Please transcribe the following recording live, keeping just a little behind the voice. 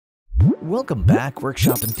Welcome back,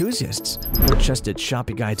 workshop enthusiasts. We're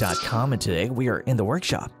trustedshopyguy.com and today we are in the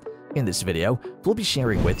workshop. In this video, we'll be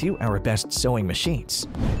sharing with you our best sewing machines.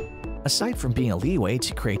 Aside from being a leeway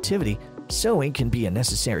to creativity, sewing can be a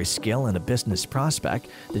necessary skill and a business prospect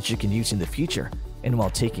that you can use in the future. And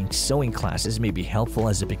while taking sewing classes may be helpful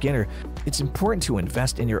as a beginner, it's important to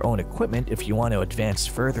invest in your own equipment if you want to advance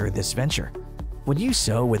further in this venture. When you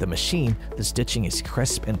sew with a machine, the stitching is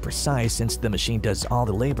crisp and precise since the machine does all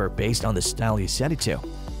the labor based on the style you set it to.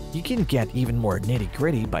 You can get even more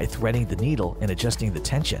nitty-gritty by threading the needle and adjusting the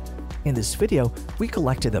tension. In this video, we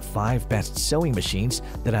collected the 5 best sewing machines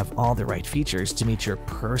that have all the right features to meet your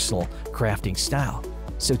personal crafting style.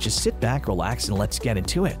 So just sit back, relax, and let's get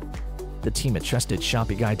into it. The team at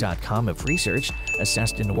TrustedShopyGuy.com have researched,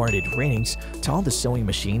 assessed, and awarded ratings to all the sewing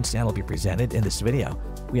machines that will be presented in this video.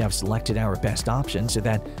 We have selected our best options so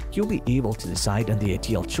that you'll be able to decide on the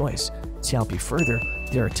ideal choice. To help you further,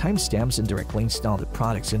 there are timestamps and direct links to all the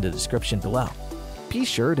products in the description below. Be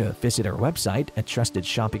sure to visit our website at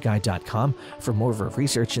TrustedShopyGuy.com for more of our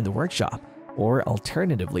research in the workshop, or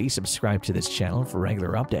alternatively, subscribe to this channel for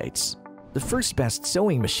regular updates. The first best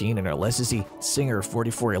sewing machine in our list is the Singer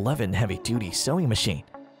 4411 Heavy-Duty Sewing Machine.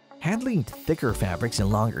 Handling thicker fabrics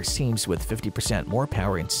and longer seams with 50% more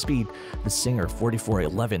power and speed, the Singer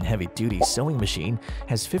 4411 Heavy-Duty Sewing Machine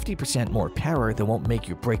has 50% more power that won't make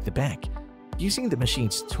you break the bank. Using the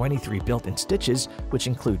machine's 23 built-in stitches, which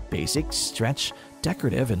include basic, stretch,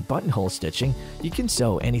 decorative, and buttonhole stitching, you can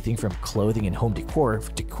sew anything from clothing and home decor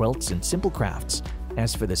to quilts and simple crafts.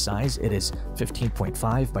 As for the size, it is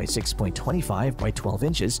 15.5 by 6.25 by 12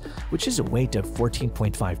 inches, which is a weight of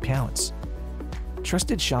 14.5 pounds.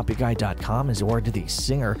 TrustedShopyGuy.com has awarded the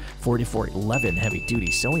Singer 4411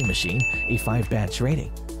 Heavy-Duty Sewing Machine a 5-batch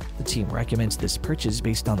rating. The team recommends this purchase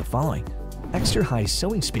based on the following: extra high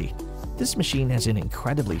sewing speed. This machine has an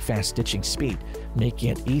incredibly fast stitching speed,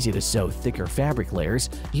 making it easy to sew thicker fabric layers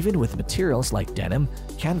even with materials like denim,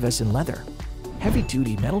 canvas, and leather.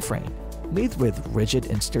 Heavy-duty metal frame. Made with rigid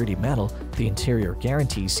and sturdy metal, the interior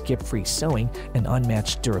guarantees skip-free sewing and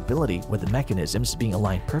unmatched durability with the mechanisms being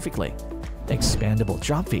aligned perfectly. Expandable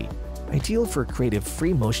drop feet. Ideal for creative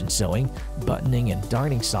free-motion sewing, buttoning, and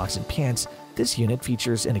darning socks and pants, this unit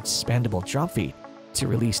features an expandable drop feed. To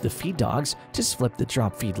release the feed dogs, just flip the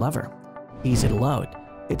drop feed lever. Easy to load.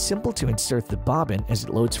 It's simple to insert the bobbin as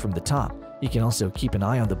it loads from the top. You can also keep an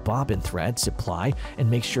eye on the bobbin thread supply and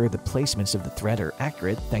make sure the placements of the thread are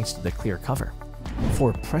accurate thanks to the clear cover.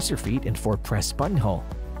 4 presser feet and 4 press buttonhole.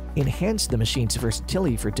 Enhance the machine's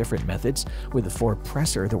versatility for different methods with a 4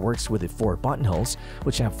 presser that works with the 4 buttonholes,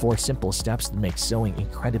 which have 4 simple steps that make sewing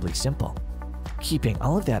incredibly simple. Keeping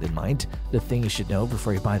all of that in mind, the thing you should know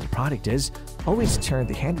before you buy the product is always turn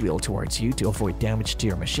the hand wheel towards you to avoid damage to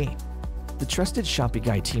your machine. The Trusted Shopy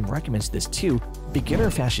Guy team recommends this to beginner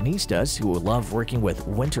fashionistas who will love working with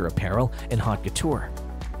winter apparel and haute couture.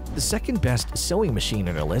 The second best sewing machine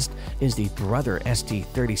on our list is the Brother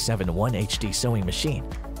ST371 HD sewing machine.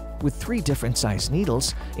 With 3 different size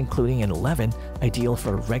needles, including an 11, ideal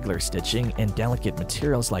for regular stitching, and delicate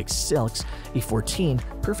materials like silks, a 14,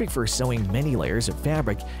 perfect for sewing many layers of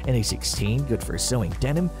fabric, and a 16, good for sewing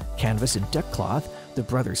denim, canvas, and duck cloth, the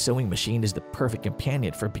Brother sewing machine is the perfect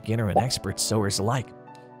companion for beginner and expert sewers alike.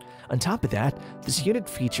 On top of that, this unit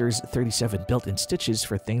features 37 built-in stitches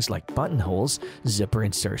for things like buttonholes, zipper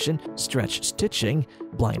insertion, stretch stitching,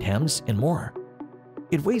 blind hems, and more.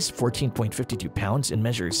 It weighs 14.52 pounds and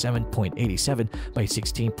measures 7.87 by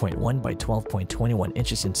 16.1 by 12.21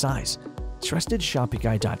 inches in size.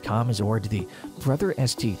 TrustedShopyGuy.com has awarded the Brother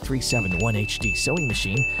ST371 HD sewing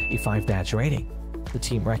machine a 5-batch rating. The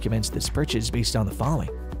team recommends this purchase based on the following: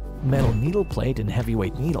 metal needle plate and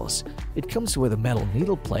heavyweight needles. It comes with a metal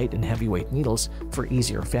needle plate and heavyweight needles for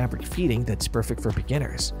easier fabric feeding that's perfect for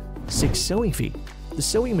beginners. 6 sewing feet. The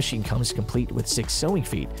sewing machine comes complete with 6 sewing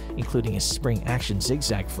feet, including a spring action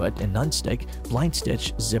zigzag foot and nunstick, blind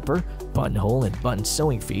stitch, zipper, buttonhole, and button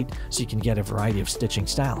sewing feet so you can get a variety of stitching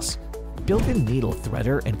styles. Built-in needle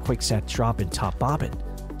threader and quick-set drop and top bobbin.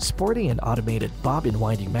 Sporting an automated bobbin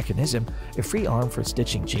winding mechanism, a free arm for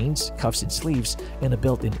stitching jeans, cuffs, and sleeves, and a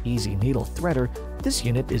built-in easy needle threader, this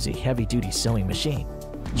unit is a heavy-duty sewing machine.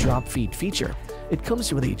 Drop feed feature. It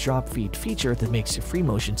comes with a drop feed feature that makes free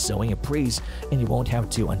motion sewing a breeze and you won't have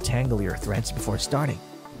to untangle your threads before starting.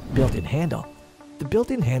 Built-in handle. The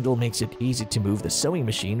built-in handle makes it easy to move the sewing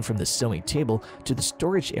machine from the sewing table to the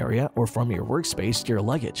storage area or from your workspace to your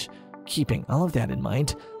luggage. Keeping all of that in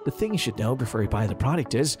mind, the thing you should know before you buy the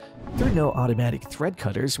product is there are no automatic thread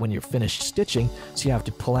cutters when you're finished stitching, so you have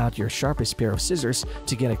to pull out your sharpest pair of scissors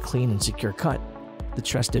to get a clean and secure cut. The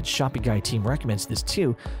trusted Shopping Guide team recommends this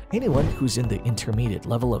to anyone who's in the intermediate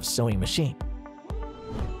level of sewing machine.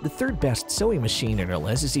 The third best sewing machine in our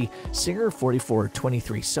list is the Singer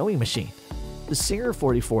 4423 sewing machine. The Singer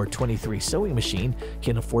 4423 sewing machine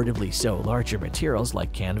can affordably sew larger materials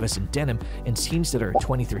like canvas and denim in seams that are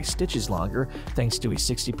 23 stitches longer thanks to a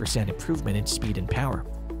 60% improvement in speed and power.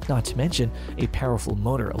 Not to mention, a powerful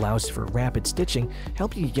motor allows for rapid stitching,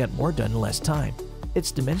 helping you get more done in less time.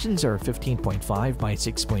 Its dimensions are 15.5 by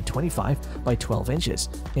 6.25 by 12 inches,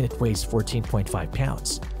 and it weighs 14.5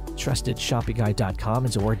 pounds. TrustedShoppingGuide.com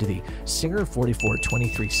has awarded the Singer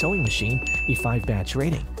 4423 sewing machine a 5-batch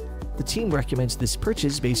rating. The team recommends this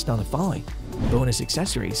purchase based on the following: bonus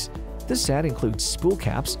accessories. This set includes spool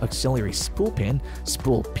caps, auxiliary spool pin,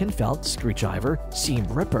 spool pin felt, screwdriver, seam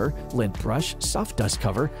ripper, lint brush, soft dust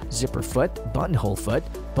cover, zipper foot, buttonhole foot,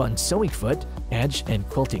 button sewing foot, edge and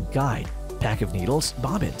quilting guide, pack of needles,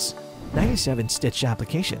 bobbins. 97 stitch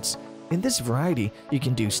applications. In this variety, you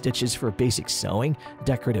can do stitches for basic sewing,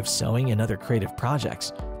 decorative sewing, and other creative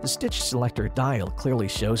projects. The stitch selector dial clearly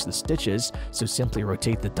shows the stitches, so simply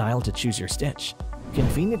rotate the dial to choose your stitch.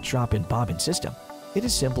 Convenient drop-in bobbin system. It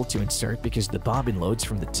is simple to insert because the bobbin loads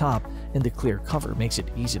from the top, and the clear cover makes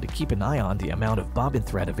it easy to keep an eye on the amount of bobbin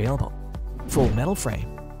thread available. Full metal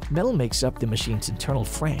frame. Metal makes up the machine's internal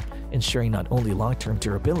frame, ensuring not only long-term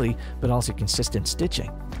durability but also consistent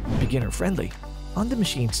stitching. Beginner-friendly. On the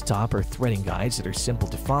machine's top are threading guides that are simple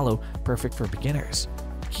to follow, perfect for beginners.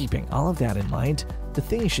 Keeping all of that in mind, the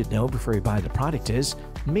thing you should know before you buy the product is,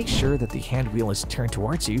 make sure that the hand wheel is turned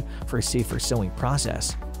towards you for a safer sewing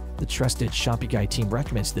process. The trusted Shopping Guide team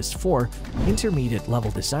recommends this for intermediate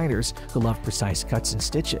level designers who love precise cuts and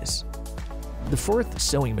stitches. The fourth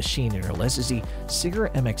sewing machine in our list is the Singer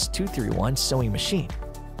MX231 sewing machine.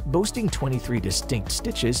 Boasting 23 distinct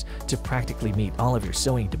stitches to practically meet all of your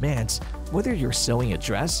sewing demands, whether you're sewing a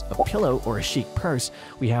dress, a pillow, or a chic purse,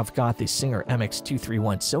 we have got the Singer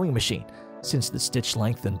MX231 sewing machine. Since the stitch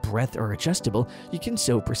length and breadth are adjustable, you can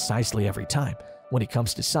sew precisely every time. When it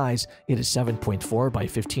comes to size, it is 7.4 by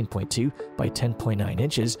 15.2 by 10.9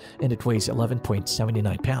 inches, and it weighs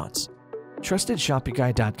 11.79 pounds.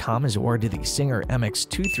 TrustedShoppingGuide.com has awarded the Singer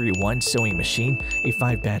MX231 sewing machine a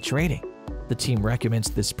 5-batch rating. The team recommends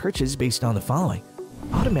this purchase based on the following: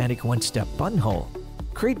 automatic one-step buttonhole.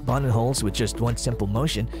 Create buttonholes with just one simple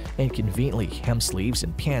motion and conveniently hem sleeves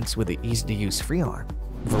and pants with an easy-to-use free arm.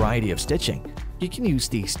 Variety of stitching. You can use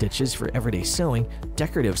these stitches for everyday sewing,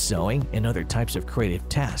 decorative sewing, and other types of creative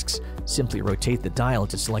tasks. Simply rotate the dial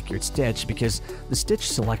to select your stitch because the stitch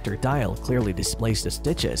selector dial clearly displays the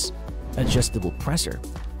stitches. Adjustable presser.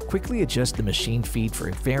 Quickly adjust the machine feed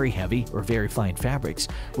for very heavy or very fine fabrics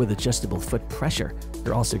with adjustable foot pressure.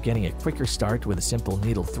 You're also getting a quicker start with a simple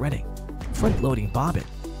needle threading. Front-loading bobbin.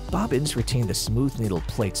 Bobbins retain the smooth needle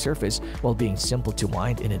plate surface while being simple to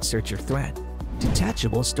wind and insert your thread.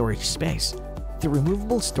 Detachable storage space. The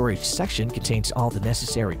removable storage section contains all the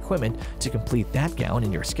necessary equipment to complete that gown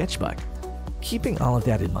in your sketchbook. Keeping all of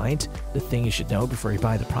that in mind, the thing you should know before you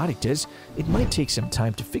buy the product is, it might take some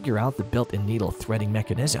time to figure out the built-in needle threading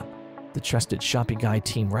mechanism. The trusted Shopping Guide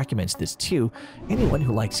team recommends this to anyone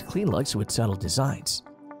who likes clean looks with subtle designs.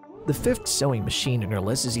 The fifth sewing machine in our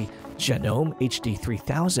list is the Janome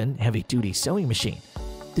HD3000 heavy-duty sewing machine.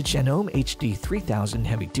 The Janome HD3000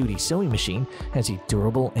 heavy-duty sewing machine has a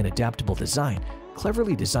durable and adaptable design,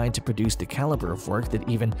 cleverly designed to produce the caliber of work that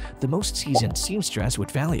even the most seasoned seamstress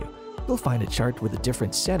would value. You'll find a chart with the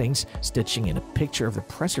different settings, stitching, and a picture of the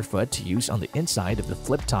presser foot to use on the inside of the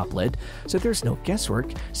flip-top lid, so there's no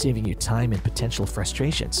guesswork, saving you time and potential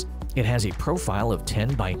frustrations. It has a profile of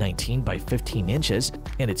 10 by 19 by 15 inches,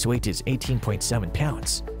 and its weight is 18.7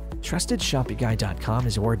 pounds. TrustedShoppingGuide.com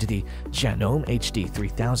has awarded the Janome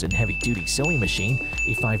HD3000 heavy-duty sewing machine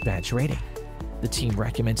a 5-batch rating. The team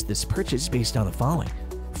recommends this purchase based on the following: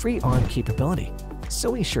 free arm capability.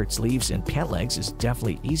 Sewing shirt sleeves and pant legs is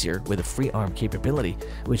definitely easier with a free arm capability,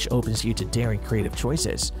 which opens you to daring creative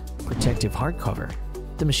choices. Protective hardcover.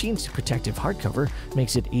 The machine's protective hardcover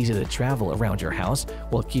makes it easy to travel around your house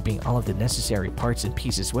while keeping all of the necessary parts and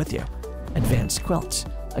pieces with you. Advanced quilts.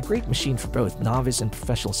 A great machine for both novice and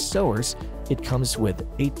professional sewers. It comes with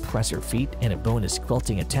 8 presser feet and a bonus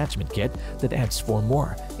quilting attachment kit that adds 4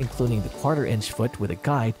 more, including the 1/4-inch foot with a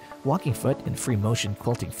guide, walking foot, and free motion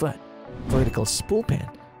quilting foot. Vertical spool pin.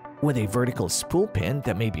 With a vertical spool pin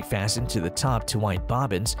that may be fastened to the top to wind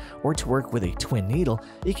bobbins or to work with a twin needle,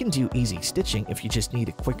 it can do easy stitching if you just need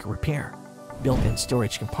a quick repair. Built-in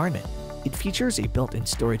storage compartment. It features a built-in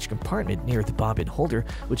storage compartment near the bobbin holder,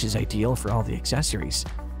 which is ideal for all the accessories.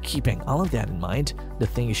 Keeping all of that in mind, the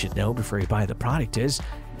thing you should know before you buy the product is,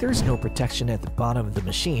 There's no protection at the bottom of the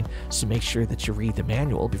machine, so make sure that you read the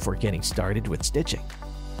manual before getting started with stitching.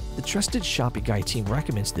 The Trusted Shopping Guide team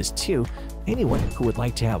recommends this to anyone who would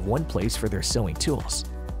like to have one place for their sewing tools.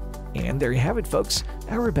 And there you have it, folks,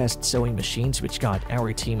 our best sewing machines which got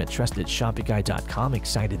our team at TrustedShoppingGuide.com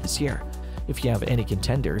excited this year. If you have any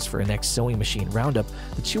contenders for a next sewing machine roundup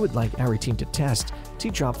that you would like our team to test, do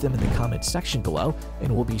drop them in the comments section below and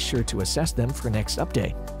we'll be sure to assess them for next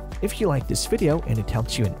update. If you liked this video and it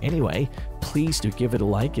helped you in any way, please do give it a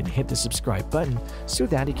like and hit the subscribe button so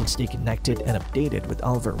that you can stay connected and updated with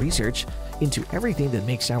all of our research into everything that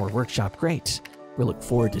makes our workshop great. We look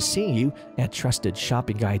forward to seeing you at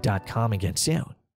TrustedShoppingGuide.com again soon.